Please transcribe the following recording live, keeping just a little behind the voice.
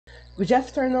Good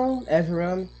afternoon,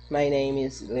 everyone. My name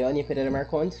is Leony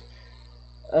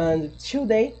and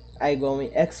today I'm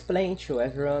going to explain to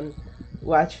everyone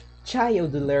what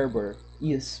child labor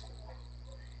is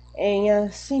in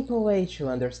a simple way to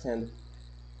understand.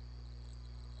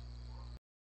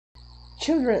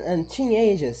 Children and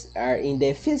teenagers are in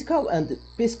the physical and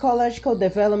psychological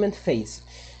development phase,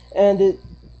 and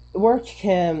work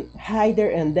can hinder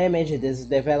and damage this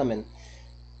development.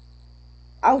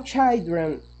 All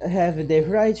children have the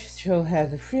right to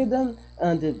have freedom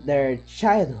under their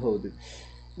childhood.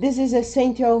 This is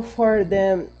essential for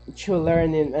them to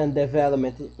learn and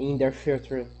development in their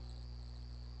future.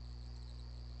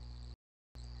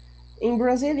 In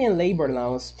Brazilian labor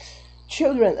laws,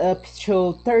 children up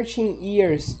to 13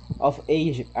 years of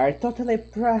age are totally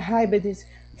prohibited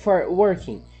for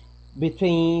working.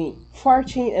 Between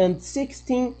 14 and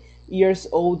 16 years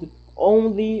old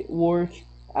only work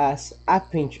as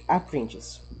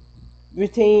apprentices.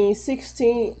 Between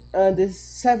 16 and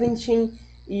 17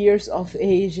 years of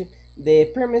age, the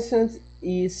permission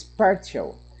is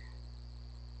partial.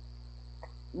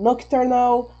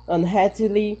 Nocturnal,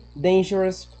 unhealthy,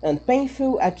 dangerous, and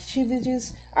painful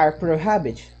activities are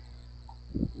prohibited.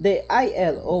 The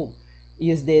ILO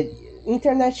is the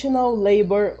International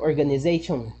Labour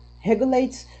Organization,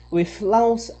 regulates with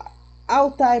laws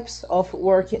all types of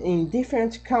work in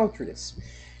different countries.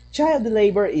 Child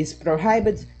labor is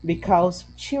prohibited because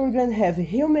children have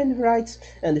human rights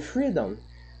and freedom.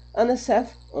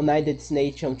 UNICEF, United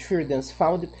Nations Children's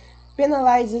Fund,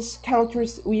 penalizes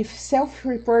countries with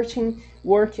self-reporting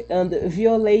work and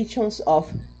violations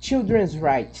of children's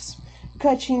rights,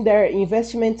 cutting their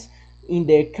investments in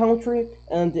the country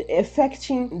and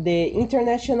affecting the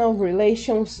international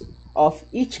relations of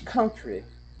each country.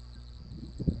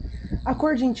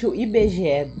 According to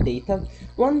IBGE data,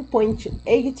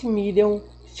 1.8 million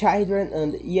children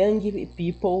and young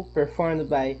people performed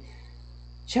by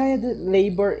child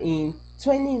labor in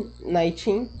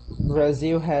 2019.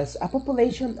 Brazil has a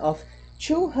population of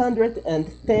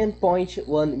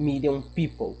 210.1 million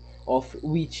people, of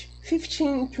which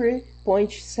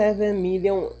 53.7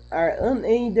 million are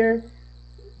under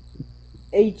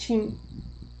 18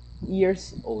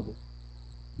 years old.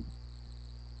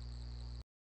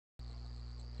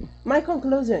 My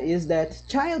conclusion is that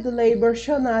child labor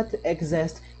should not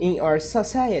exist in our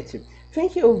society.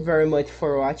 Thank you very much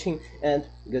for watching and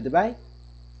goodbye.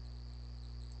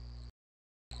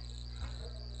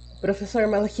 Professor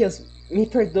Malaquias, me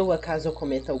perdoa caso eu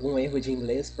cometa algum erro de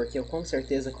inglês, porque eu com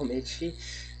certeza cometi.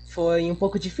 Foi um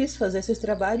pouco difícil fazer esse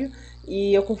trabalho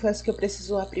e eu confesso que eu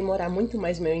preciso aprimorar muito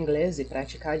mais meu inglês e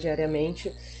praticar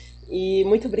diariamente. E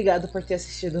muito obrigado por ter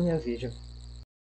assistido o meu vídeo.